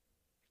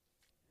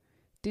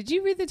Did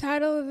you read the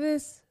title of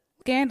this?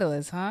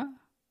 Scandalous, huh?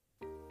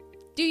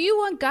 Do you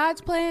want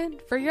God's plan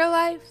for your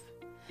life?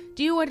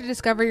 Do you want to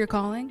discover your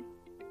calling?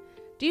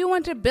 Do you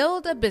want to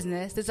build a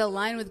business that's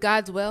aligned with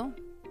God's will?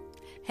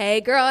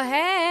 Hey girl,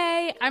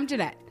 hey! I'm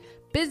Jeanette,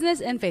 business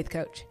and faith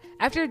coach.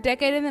 After a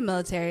decade in the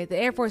military, the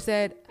Air Force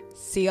said,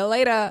 see you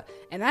later,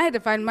 and I had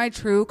to find my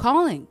true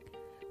calling.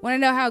 Want to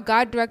know how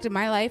God directed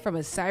my life from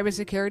a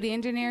cybersecurity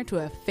engineer to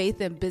a faith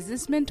and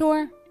business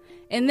mentor?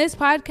 In this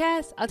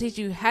podcast, I'll teach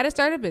you how to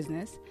start a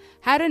business,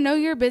 how to know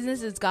your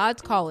business is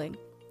God's calling,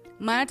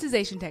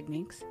 monetization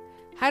techniques,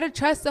 how to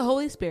trust the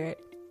Holy Spirit,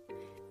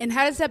 and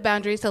how to set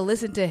boundaries to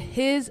listen to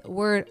His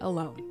word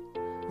alone.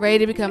 Ready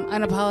to become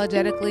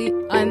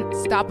unapologetically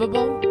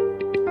unstoppable?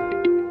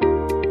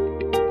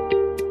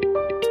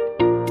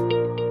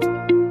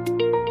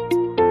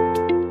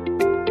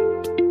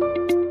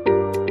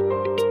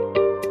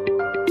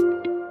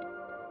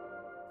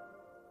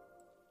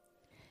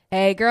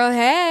 Hey girl,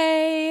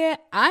 hey!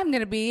 I'm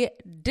going to be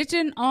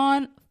ditching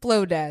on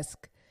Flodesk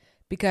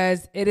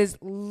because it is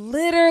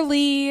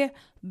literally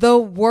the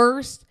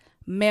worst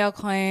mail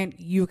client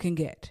you can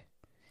get.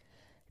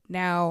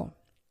 Now,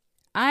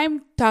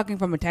 I'm talking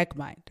from a tech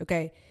mind,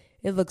 okay?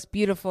 It looks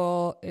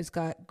beautiful. It's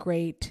got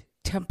great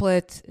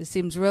templates. It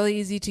seems really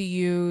easy to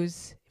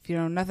use if you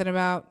know nothing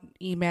about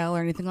email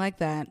or anything like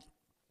that.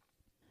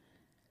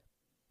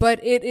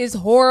 But it is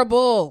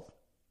horrible.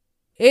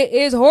 It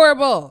is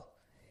horrible.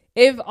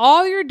 If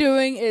all you're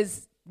doing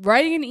is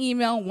writing an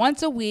email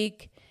once a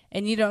week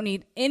and you don't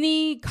need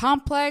any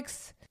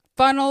complex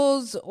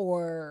funnels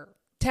or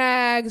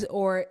tags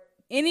or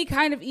any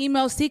kind of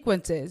email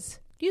sequences,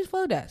 use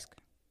Flodesk.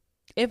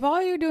 If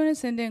all you're doing is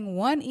sending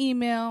one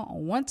email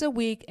once a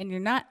week and you're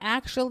not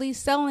actually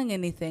selling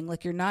anything,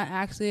 like you're not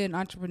actually an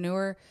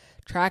entrepreneur,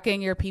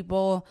 tracking your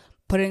people,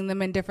 putting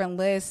them in different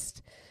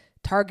lists,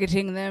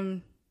 targeting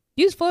them,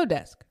 use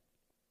Flodesk.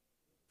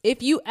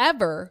 If you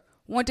ever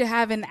want to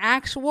have an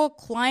actual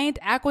client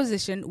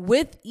acquisition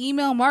with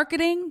email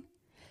marketing,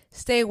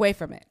 stay away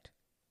from it.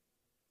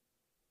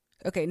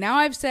 Okay, now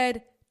I've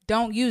said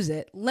don't use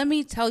it. Let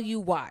me tell you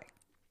why.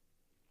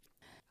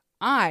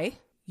 I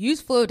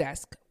use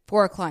Flodesk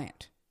for a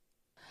client.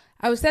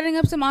 I was setting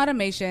up some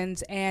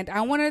automations and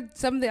I wanted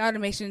some of the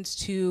automations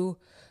to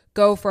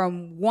go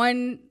from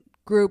one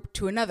group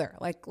to another.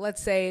 Like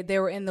let's say they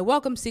were in the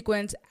welcome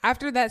sequence.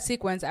 After that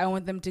sequence, I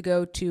want them to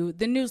go to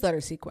the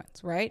newsletter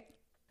sequence, right?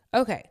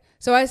 Okay.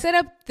 So I set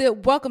up the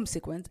welcome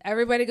sequence,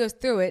 everybody goes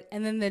through it,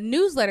 and then the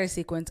newsletter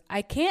sequence,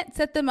 I can't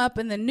set them up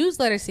in the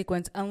newsletter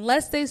sequence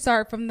unless they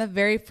start from the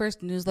very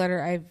first newsletter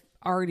I've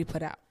already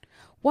put out.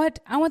 What?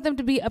 I want them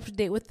to be up to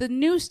date with the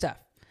new stuff.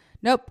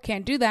 Nope,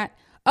 can't do that.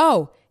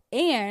 Oh,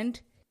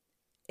 and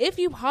if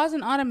you pause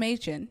an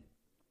automation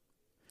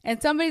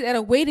and somebody's at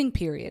a waiting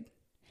period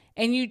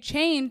and you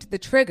change the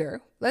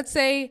trigger, let's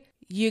say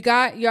you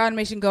got your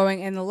automation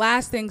going and the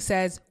last thing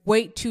says,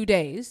 wait 2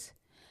 days.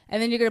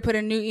 And then you're going to put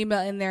a new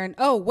email in there and,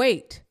 oh,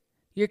 wait,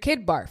 your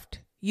kid barfed.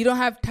 You don't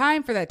have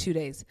time for that 2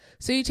 days.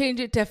 So you change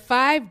it to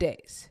 5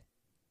 days.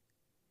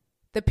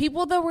 The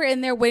people that were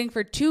in there waiting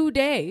for 2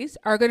 days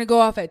are going to go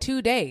off at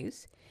 2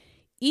 days,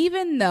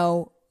 even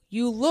though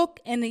you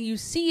look and you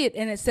see it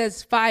and it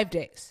says 5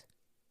 days.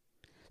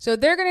 So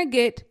they're going to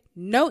get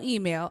no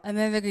email and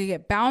then they're going to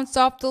get bounced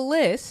off the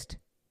list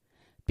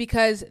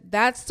because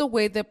that's the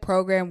way the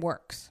program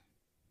works.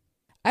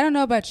 I don't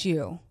know about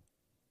you,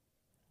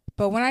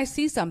 but when I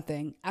see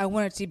something, I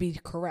want it to be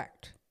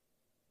correct.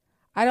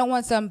 I don't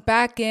want some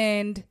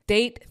back-end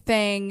date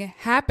thing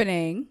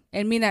happening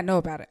and me not know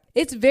about it.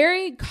 It's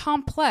very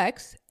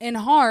complex and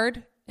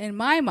hard, in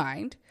my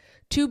mind,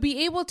 to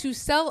be able to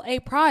sell a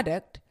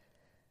product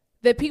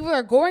that people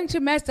are going to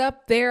mess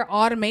up their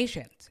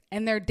automations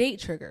and their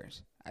date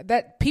triggers.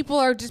 That people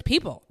are just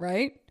people,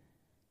 right?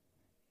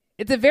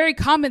 It's a very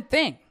common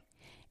thing.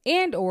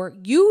 And or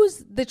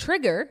use the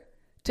trigger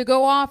to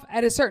go off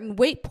at a certain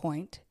wait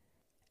point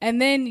and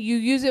then you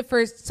use it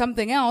for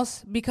something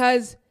else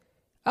because,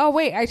 oh,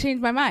 wait, I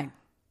changed my mind.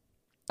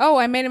 Oh,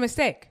 I made a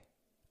mistake.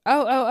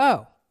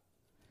 Oh.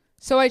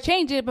 So I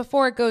change it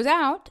before it goes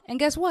out. And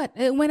guess what?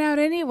 It went out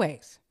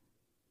anyways.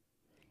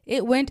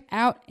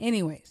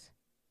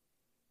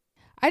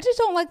 I just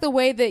don't like the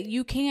way that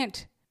you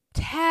can't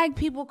tag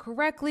people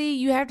correctly.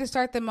 You have to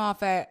start them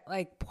off at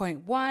like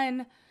point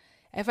 1.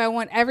 If I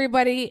want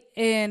everybody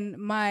in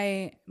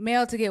my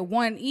mail to get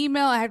one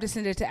email, I have to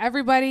send it to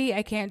everybody.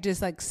 I can't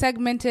just like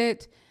segment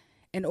it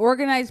and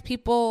organize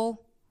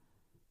people.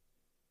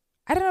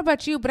 I don't know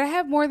about you, but I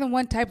have more than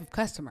one type of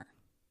customer.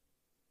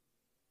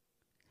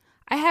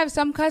 I have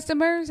some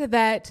customers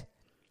that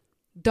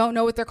don't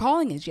know what their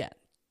calling is yet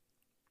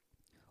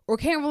or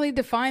can't really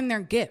define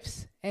their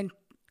gifts. And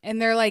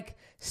they're like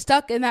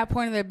stuck in that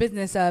point of their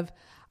business of,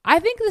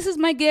 I think this is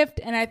my gift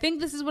and I think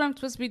this is what I'm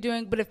supposed to be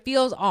doing, but it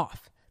feels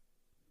off.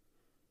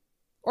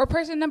 Or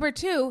person number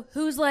 2,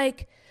 who's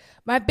like,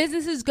 my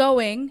business is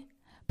going,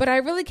 but I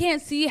really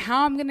can't see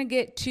how I'm going to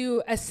get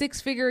to a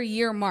 6-figure a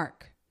year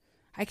mark.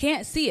 I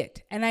can't see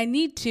it. And I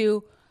need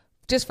to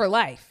just for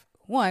life.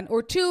 one,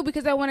 or two,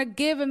 because I want to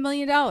give $1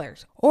 million,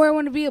 or I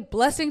want to be a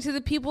blessing to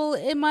the people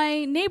in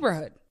my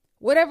neighborhood,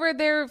 whatever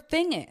their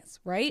thing is,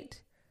 right?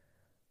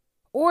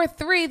 Or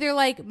three, they're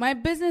like, my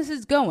business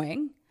is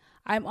going,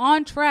 I'm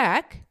on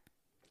track,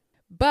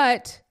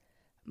 but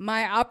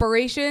my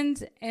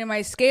operations and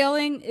my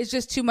scaling is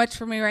just too much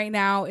for me right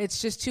now.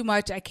 It's just too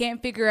much. I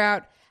can't figure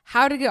out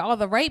how to get all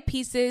the right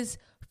pieces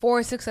for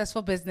a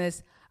successful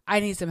business. I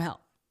need some help.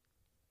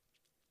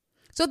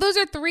 So those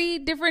are 3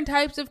 different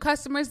types of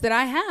customers that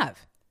I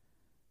have.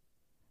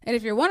 And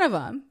if you're one of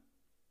them,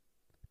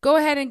 go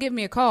ahead and give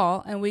me a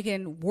call and we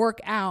can work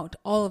out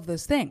all of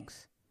those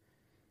things.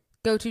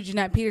 Go to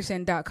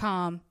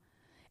JeanettePeterson.com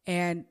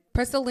and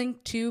press the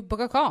link to book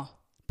a call.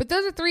 But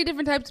those are 3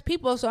 different types of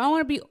people. So I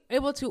want to be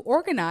able to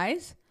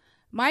organize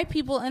my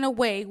people in a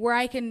way where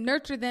I can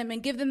nurture them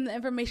and give them the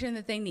information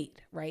that they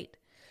need, right?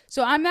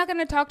 So I'm not going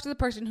to talk to the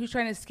person who's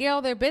trying to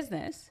scale their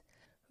business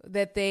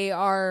that they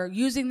are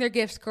using their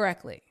gifts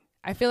correctly.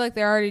 I feel like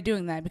they're already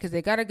doing that because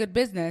they got a good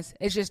business.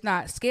 It's just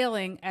not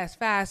scaling as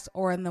fast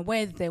or in the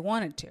way that they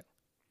wanted to.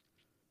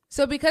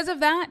 So because of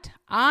that,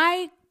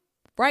 I,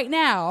 right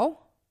now,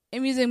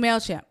 am using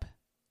MailChimp.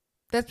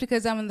 That's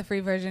because I'm in the free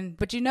version.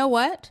 But you know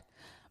what?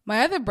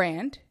 My other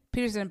brand,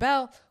 Peterson &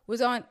 Bell,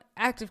 was on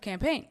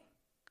ActiveCampaign.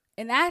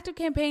 And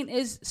ActiveCampaign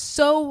is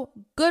so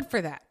good for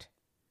that.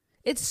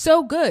 It's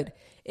so good.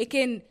 It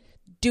can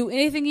do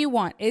anything you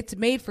want. It's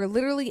made for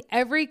literally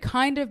every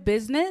kind of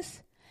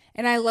business,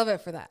 and I love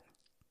it for that.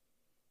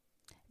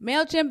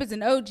 MailChimp is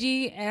an OG,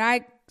 and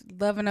I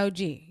love an OG.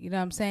 You know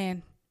what I'm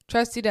saying?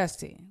 Trusty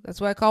Dusty. That's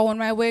why I call one of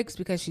my wigs,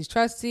 because she's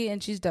trusty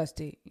and she's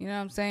dusty. You know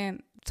what I'm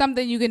saying?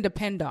 Something you can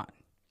depend on.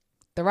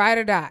 The ride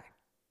or die.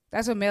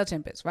 That's what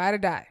MailChimp is. Ride or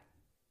die.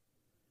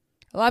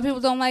 A lot of people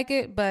don't like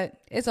it, but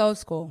it's old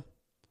school.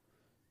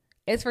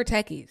 It's for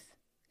techies.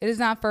 It is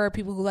not for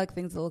people who like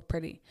things that look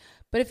pretty.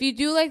 But if you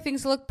do like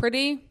things to look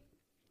pretty,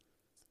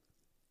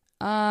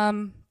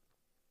 you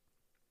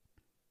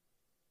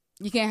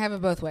can't have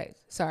it both ways.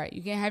 Sorry,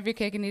 you can't have your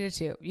cake and eat it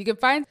too. You can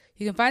find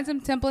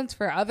some templates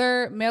for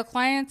other mail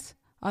clients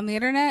on the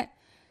internet,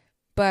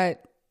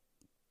 but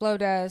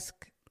Flodesk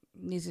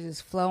needs to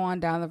just flow on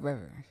down the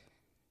river.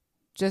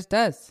 Just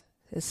does.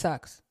 It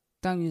sucks.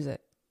 Don't use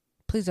it.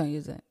 Please don't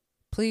use it.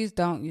 Please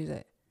don't use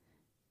it.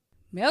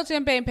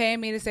 MailChimp ain't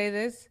paying me to say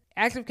this.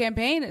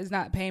 ActiveCampaign is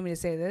not paying me to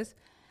say this.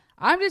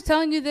 I'm just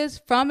telling you this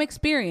from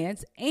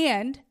experience,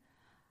 and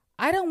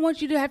I don't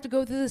want you to have to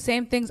go through the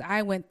same things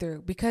I went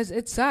through because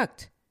it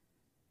sucked.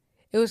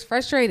 It was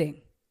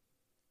frustrating,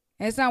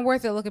 and it's not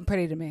worth it looking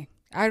pretty to me.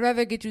 I'd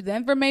rather get you the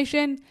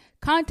information.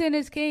 Content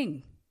is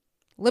king.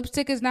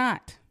 Lipstick is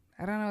not.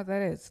 I don't know what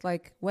that is.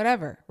 Like,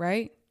 whatever,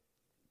 right?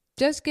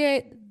 Just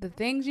get the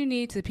things you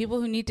need to the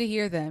people who need to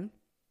hear them,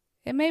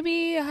 and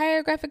maybe hire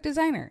a graphic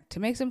designer to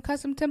make some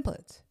custom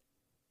templates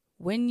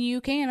when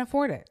you can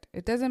afford it.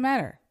 It doesn't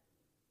matter.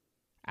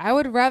 I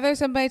would rather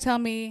somebody tell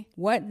me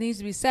what needs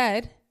to be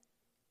said,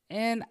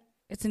 and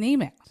it's an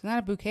email. It's not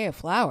a bouquet of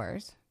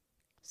flowers.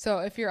 So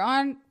if you're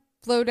on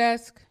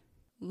Flodesk,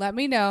 let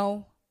me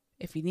know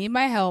if you need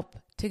my help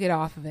to get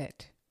off of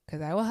it,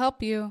 because I will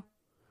help you,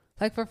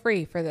 like, for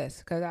free for this,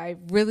 because I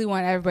really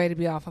want everybody to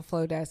be off of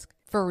Flodesk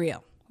for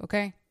real,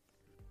 okay?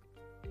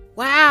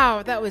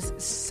 Wow, that was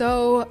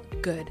so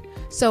good.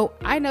 So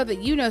I know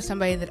that you know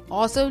somebody that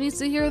also needs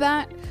to hear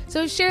that.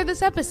 So share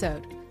this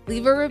episode,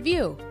 leave a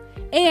review.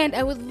 And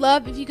I would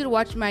love if you could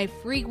watch my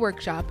free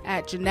workshop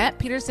at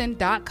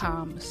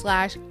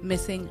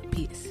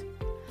JeanettePeterson.com/missingpiece.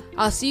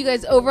 I'll see you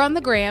guys over on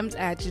the grams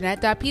at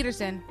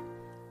Jeanette.Peterson.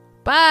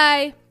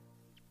 Bye.